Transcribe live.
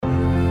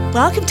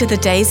Welcome to the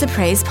Days of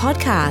Praise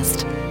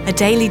podcast, a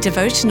daily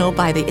devotional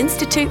by the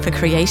Institute for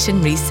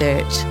Creation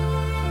Research.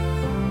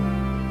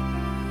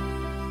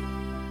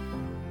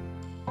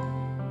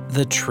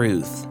 The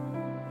truth.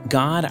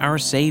 God our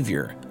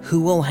Savior,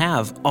 who will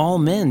have all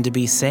men to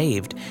be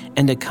saved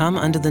and to come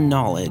unto the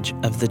knowledge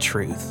of the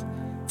truth.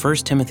 1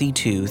 Timothy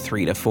 2,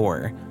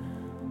 3-4.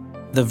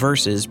 The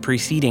verses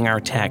preceding our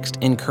text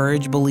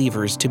encourage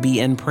believers to be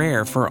in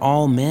prayer for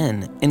all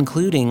men,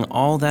 including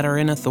all that are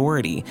in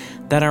authority,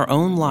 that our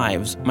own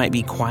lives might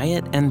be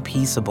quiet and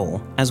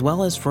peaceable, as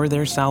well as for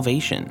their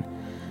salvation.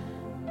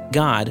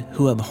 God,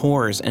 who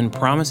abhors and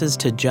promises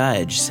to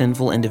judge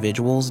sinful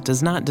individuals,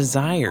 does not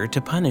desire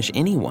to punish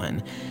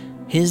anyone.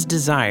 His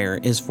desire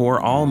is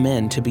for all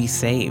men to be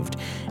saved,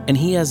 and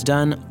He has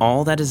done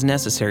all that is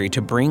necessary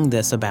to bring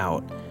this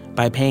about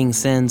by paying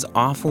sin's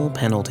awful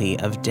penalty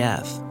of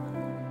death.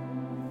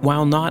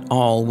 While not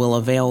all will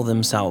avail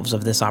themselves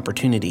of this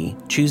opportunity,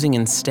 choosing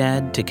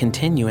instead to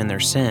continue in their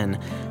sin,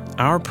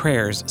 our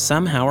prayers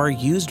somehow are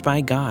used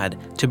by God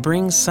to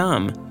bring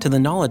some to the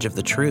knowledge of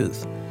the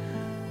truth.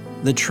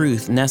 The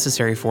truth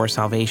necessary for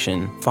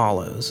salvation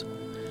follows.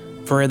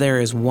 For there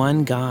is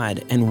one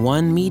God and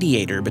one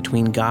mediator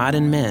between God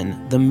and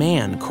men, the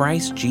man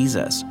Christ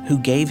Jesus, who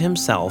gave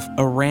Himself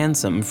a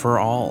ransom for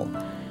all.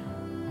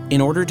 In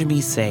order to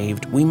be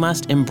saved, we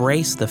must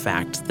embrace the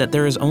fact that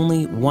there is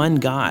only one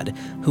God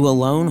who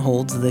alone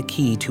holds the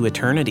key to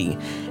eternity,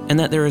 and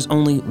that there is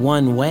only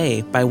one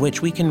way by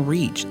which we can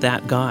reach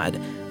that God,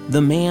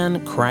 the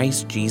man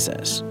Christ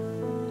Jesus.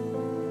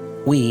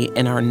 We,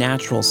 in our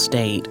natural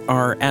state,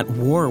 are at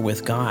war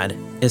with God,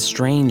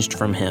 estranged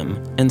from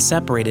Him, and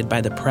separated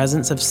by the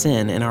presence of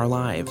sin in our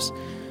lives.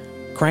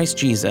 Christ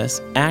Jesus,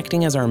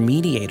 acting as our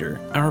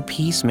mediator, our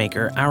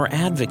peacemaker, our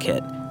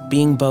advocate,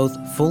 being both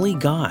fully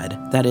God,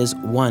 that is,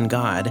 one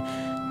God,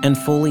 and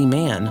fully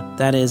man,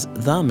 that is,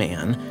 the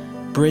man,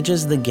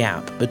 bridges the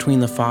gap between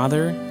the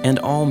Father and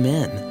all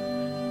men.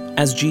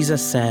 As Jesus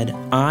said,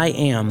 "I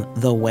am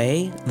the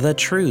way, the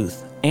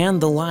truth, and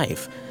the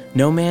life.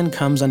 No man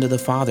comes unto the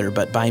Father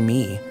but by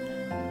me."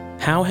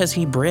 How has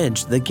He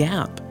bridged the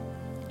gap?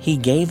 He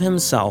gave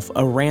Himself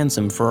a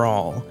ransom for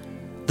all.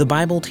 The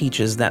Bible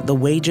teaches that the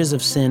wages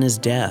of sin is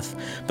death,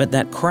 but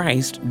that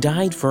Christ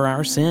died for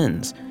our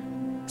sins.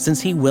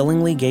 Since He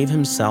willingly gave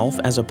Himself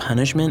as a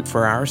punishment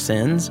for our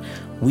sins,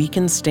 we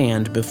can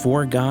stand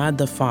before God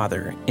the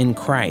Father in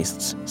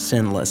Christ's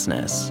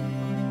sinlessness.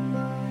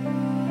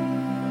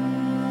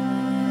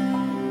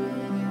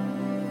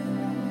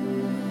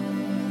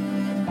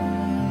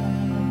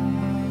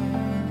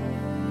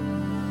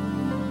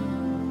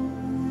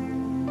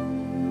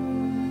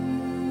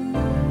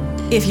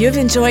 If you've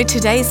enjoyed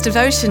today's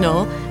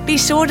devotional, be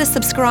sure to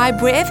subscribe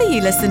wherever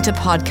you listen to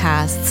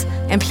podcasts,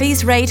 and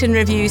please rate and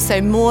review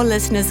so more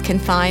listeners can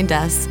find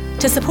us.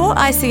 To support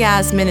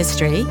ICR's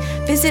ministry,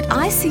 visit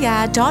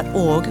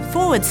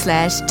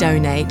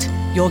icr.org/donate.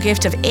 Your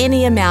gift of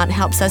any amount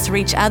helps us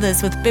reach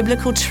others with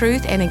biblical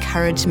truth and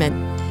encouragement.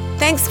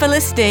 Thanks for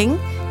listening.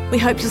 We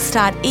hope you'll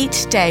start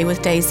each day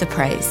with Days of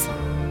Praise.